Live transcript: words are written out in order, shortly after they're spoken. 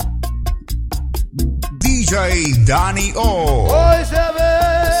DJ Dany-O. Hoy se ve.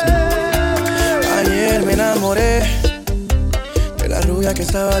 Ayer me enamoré de la rubia que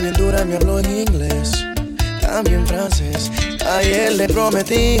estaba bien dura, me habló en inglés, también francés. Ayer le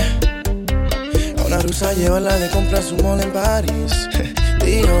prometí a una rusa llevarla de compras su mall en París.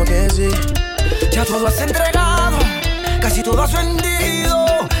 Dijo que sí. Ya todo has entregado, casi todo has vendido,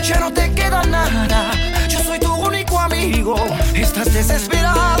 ya no te queda nada. Yo soy tu único amigo. Estás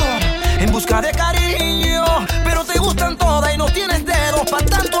desesperado en busca de cariño, pero te gustan todas y no tienes dedos para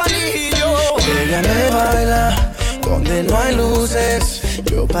tanto anillo. Ella me baila donde no hay luces,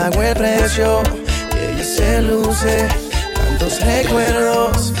 yo pago el precio y ella se luce. Tantos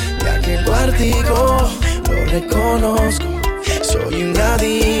recuerdos de aquel cuartico, lo reconozco, soy un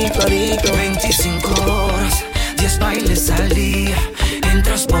adicto, adicto. 25 horas, 10 bailes al día,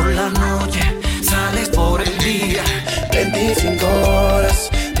 entras por la noche, sales por el día. 25 horas,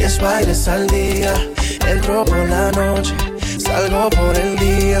 10 bailes al día, entro por la noche, salgo por el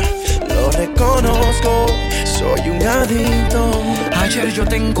día. Lo reconozco, soy un adicto. Ayer yo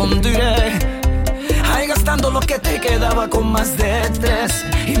te encontré ahí gastando lo que te quedaba con más de 3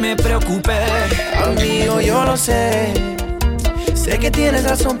 y me preocupé. Amigo, yo lo sé, sé que tienes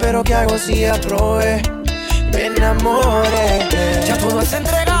razón, pero ¿qué hago si aprobé? Me enamoré. Ya todo has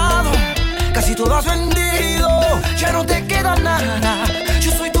entregado, casi todo has vendido, ya no te queda nada.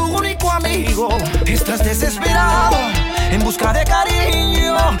 Yo soy tu único amigo. Estás desesperado en busca de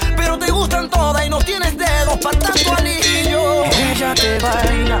cariño, pero te gustan todas y no tienes dedos para tanto anillo. Ella te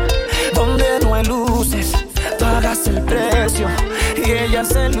baila donde no hay luces, pagas el precio y ella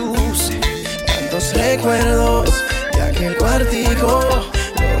se luce. Tantos recuerdos de aquel cuartico,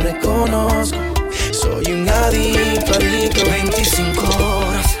 lo reconozco, soy un adicto, adicto. 25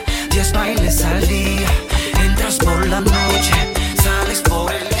 horas, 10 bailes al día, entras por la noche, sales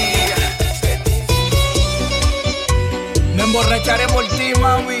por el día. Me emborracharé por ti,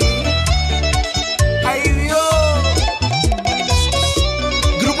 mami. Ay, Dios.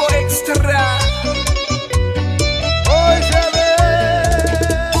 Grupo Extra. Hoy se ve.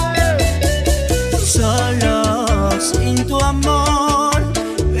 Solo sin tu amor,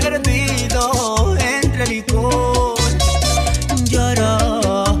 perdido entre licor.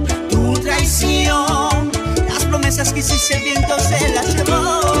 Lloro tu traición, las promesas que hiciste el viento se las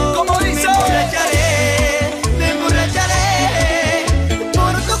llevó. ¿Cómo dice? Me emborracharé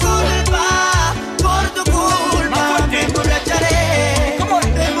por tu culpa, por tu culpa. Me emborracharé,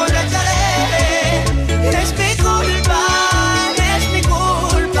 me emborracharé. Es mi culpa, es mi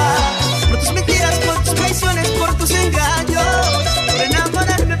culpa. Por tus mentiras, por tus traiciones, por tus engaños, por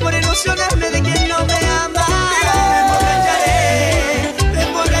enamorarme, por ilusionarme de quien no me ama. Me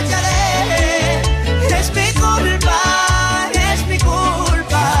emborracharé. Es mi culpa, es mi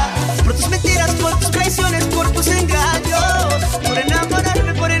culpa. Por tus mentiras, por tus traiciones, por tus engaños, por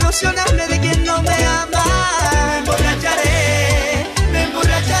enamorarme, por ilusionarme de quien no me ama. Me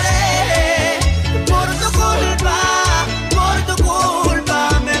emborracharé. Por tu culpa, por tu culpa.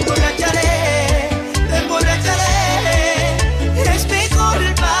 Me emborracharé. Es mi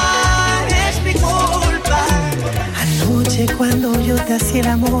culpa, es mi culpa. Anoche cuando yo te hacía el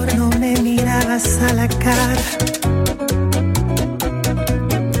amor no me mirabas a la cara.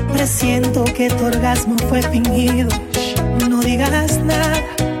 Presiento que tu orgasmo fue fingido, no digas nada.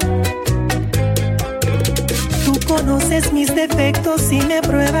 Tú conoces mis defectos y me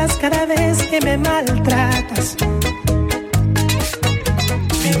pruebas cada vez que me maltratas.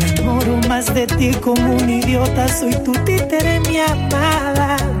 Me enamoro más de ti como un idiota, soy tu títere, mi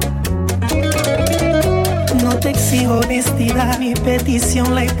amada. No te exijo honestidad, mi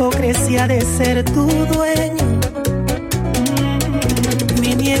petición, la hipocresía de ser tu dueño.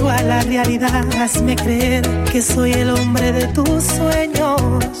 Me niego a la realidad, hazme creer que soy el hombre de tus sueños.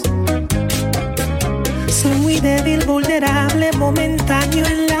 Soy muy débil, vulnerable, momentáneo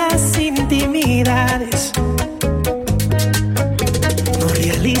en las intimidades. No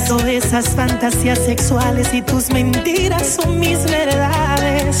realizo esas fantasías sexuales y tus mentiras son mis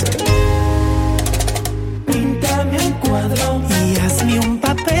verdades. Píntame un cuadro y hazme un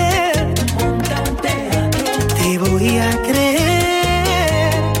papel. Monta un teatro, te voy a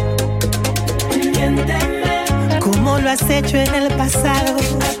creer. Miénteme como lo has hecho en el pasado.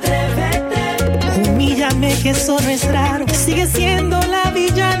 Atrévete, humíllame que eso no es raro. Sigue siendo la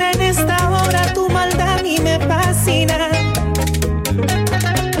villana en esta hora. Tu maldad a mí me fascina.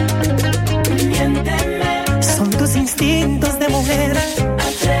 Miénteme, son tus instintos de mujer.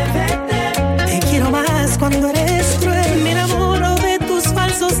 Atrévete, te quiero más cuando eres cruel. Me enamoro de tus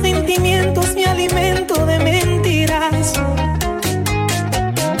falsos sentimientos, me alimento de mentiras.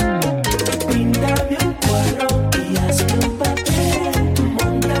 Píntame un cuadro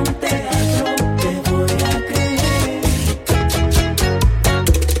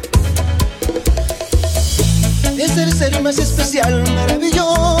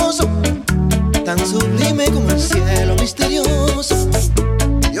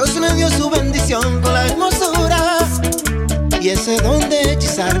sé dónde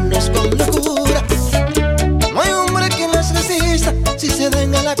hechizarnos con locura. No hay hombre que las resista si se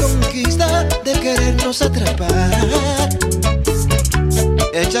den a la conquista de querernos atrapar.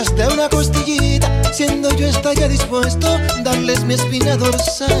 Hechas de una costillita, siendo yo estaría dispuesto a darles mi espina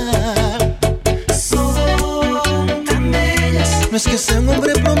dorsal. Son tan bellas. No es que sea un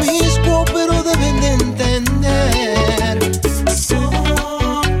hombre promiscuo, pero deben de entender. Son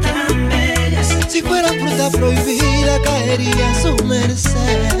tan bellas. Si fuera fruta prohibida, caería a su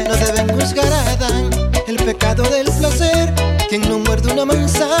merced. No deben juzgar a Adán el pecado del placer, quien no muerde una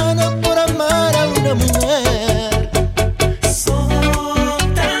manzana por amar a una mujer. Son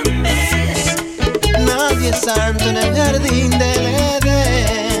tan bellas. Nadie es santo en el jardín del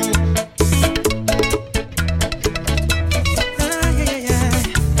Edén. Ay, ay, ay.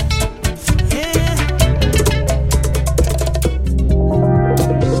 Yeah.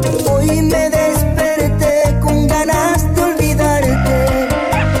 Hoy me desperté con ganas de olvidarte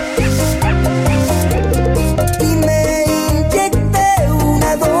y me inyecté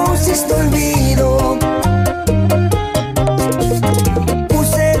una dosis de olvido.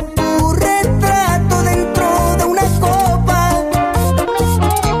 Puse tu retrato dentro de una copa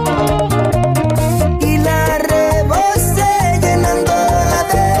y la rebosé llenándola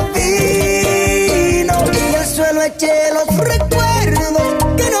de vino. Y al suelo eché los recuerdos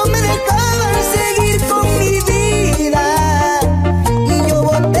que no me dejaban seguir con mi vida. Y yo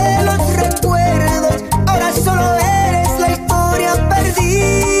boté los recuerdos, ahora solo eres la historia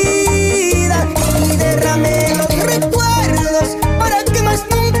perdida. Y derramé los recuerdos para que más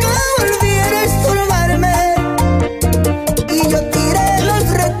nunca volviera a estorbarme. Y yo tiré los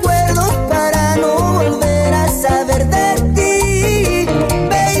recuerdos para no volver a saber de ti,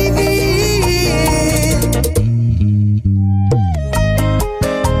 baby.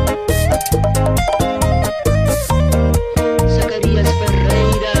 Zacarías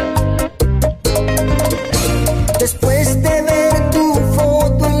Ferreira. Después de ver tu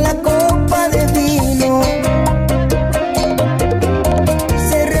foto en la copa de vino,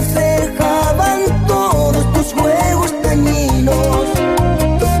 se reflejaban todos tus juegos dañinos.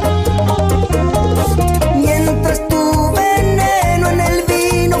 Mientras tu veneno en el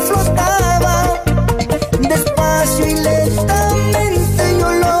vino flotaba, despacio y lentamente yo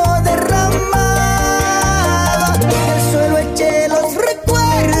lo derramaba. Al suelo eché los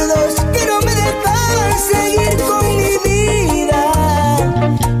recuerdos que no me dejaban seguir con mi vida.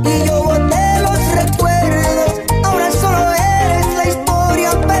 Y yo boté los recuerdos, ahora solo eres la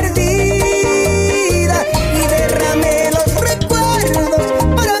historia perdida. Y derramé los recuerdos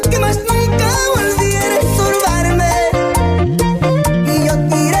para que más nunca volviera a estorbarme. Y yo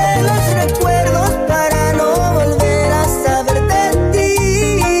tiré los recuerdos para no volver a saber de ti,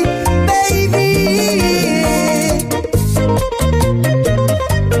 baby.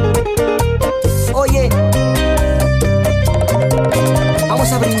 Oye,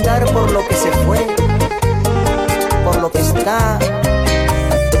 vamos a brindar por lo que se fue, por lo que está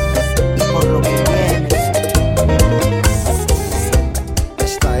y por lo que viene.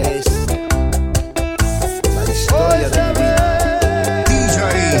 Esta es la historia de mi vida.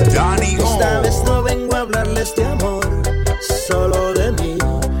 DJ Dany-O. Esta vez no vengo a hablarles de amor, solo de mí,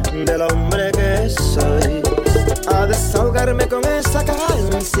 del hombre que soy. A desahogarme con esa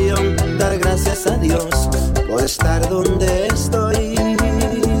canción, dar gracias a Dios por estar donde estoy.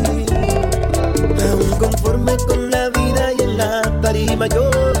 Aún conforme con la vida y en la tarima yo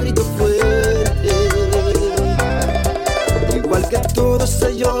grito fuerte. Igual que todos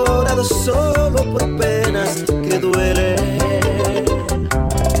he llorado solo por penas que duelen.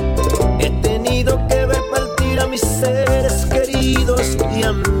 He tenido que ver partir a mis seres queridos y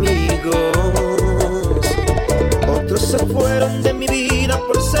amigos. Otros se fueron de mi vida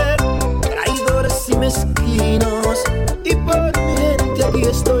por ser traidores y mezquinos. Y por mi gente aquí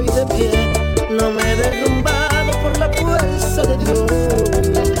estoy de pie. No me he derrumbado por la fuerza de Dios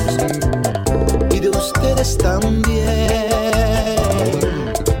y de ustedes también.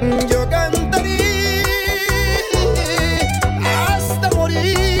 Yo cantaré hasta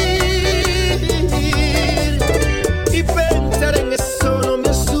morir y pensar en eso no me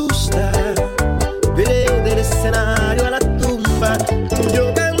asusta. Veré del escenario a la tumba.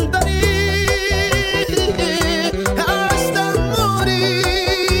 Yo cantaré hasta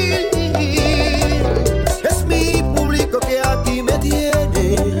morir. Es mi público que aquí me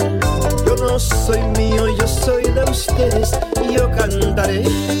tiene. Yo no soy mío, yo soy de ustedes. Yo cantaré.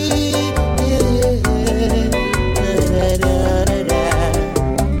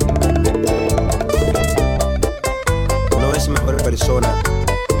 No es mejor persona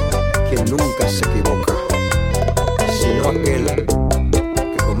que nunca se equivoca, sino aquel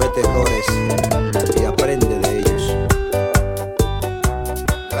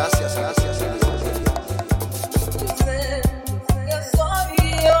gracias, gracias.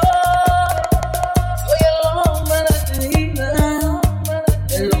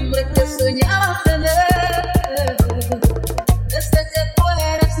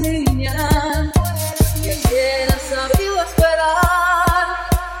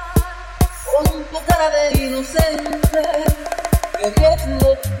 Queriendo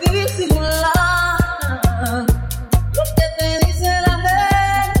disimular lo que te dice la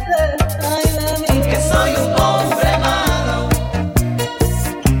gente. Ay, de mí, que soy un hombre malo,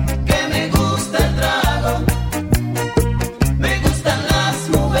 que me gusta el trago, me gustan las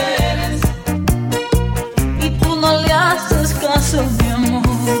mujeres, y tú no le haces caso, mi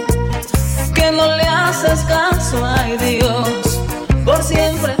amor, que no le haces caso, ay Dios, por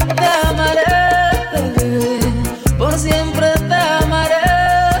siempre te amaré. Por siempre te amaré.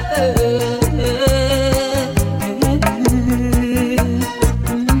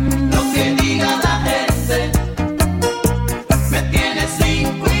 lo que diga la gente me tiene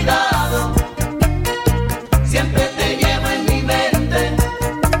sin cuidado, siempre te llevo en mi mente,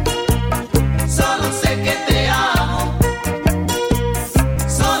 solo sé que te amo,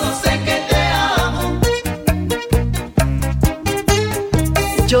 solo sé que te amo.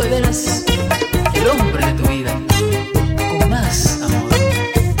 Yo verás el hombre de tu vida.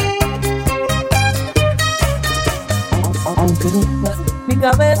 Aunque rompa mi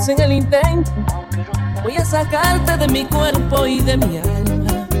cabeza en el intento, voy a sacarte de mi cuerpo y de mi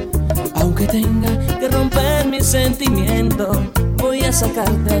alma. Aunque tenga que romper mis sentimientos, voy a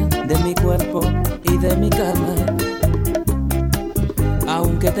sacarte de mi cuerpo y de mi cama.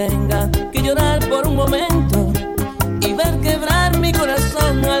 Aunque tenga que llorar por un momento y ver quebrar mi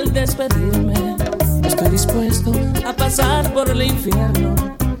corazón al despedirme, estoy dispuesto a pasar por el infierno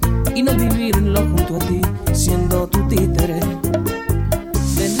y no vivirlo junto a ti, siendo tu títere.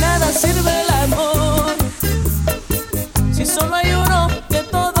 De nada sirve el amor si solo hay uno que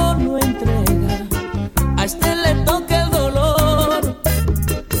todo lo entrega. A este le toca el dolor,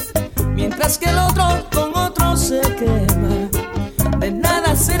 mientras que el otro con otro se quema. De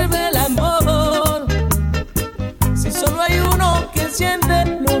nada sirve el amor si solo hay uno que siente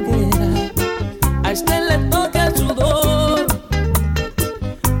lo que da. A este le toca el sudor,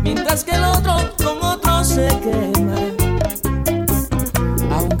 mientras que el otro con otro se quema.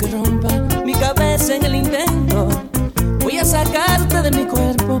 Aunque rompa mi cabeza en el intento, voy a sacarte de mi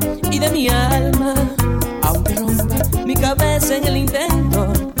cuerpo y de mi alma. Aunque rompa mi cabeza en el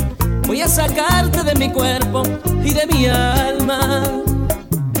intento, voy a sacarte de mi cuerpo y de mi alma.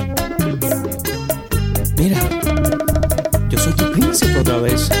 Mira, yo soy tu príncipe otra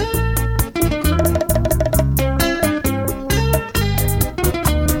vez.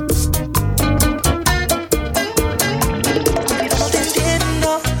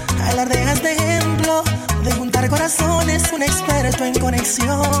 Un experto en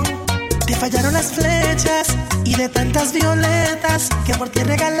conexión. Te fallaron las flechas y de tantas violetas que por ti he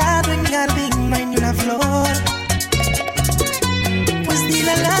regalado en mi jardín no hay ni una flor. Pues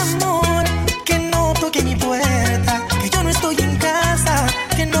dile al amor que no toque mi puerta, que yo no estoy en casa,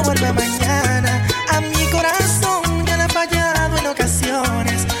 que no vuelva mañana. A mi corazón ya le ha fallado en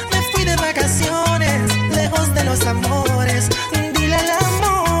ocasiones. Me fui de vacaciones, lejos de los amores. Dile al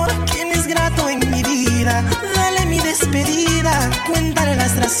amor que no es grato en mi vida. Dale mi despedida, cuéntale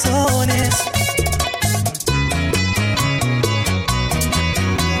las razones.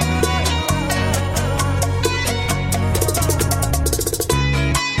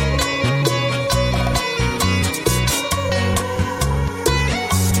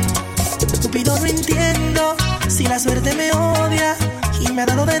 Cupido, no entiendo si la suerte me odia y me ha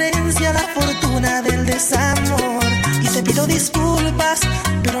dado de herencia la fortuna del desamor. Y te pido disculpas,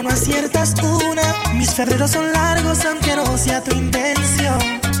 pero no aciertas una. Mis febreros son largos aunque no sea tu intención.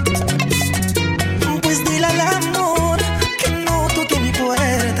 Pues dile al amor que no toque mi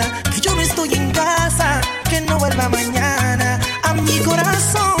puerta, que yo no estoy en casa, que no vuelva mañana. A mi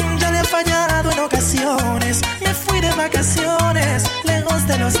corazón ya le he fallado en ocasiones. Me fui de vacaciones, lejos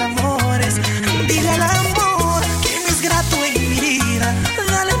de los amores. Dile al amor que no es grato en mi vida.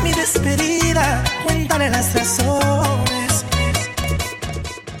 Dale mi despedida, cuéntale las razones.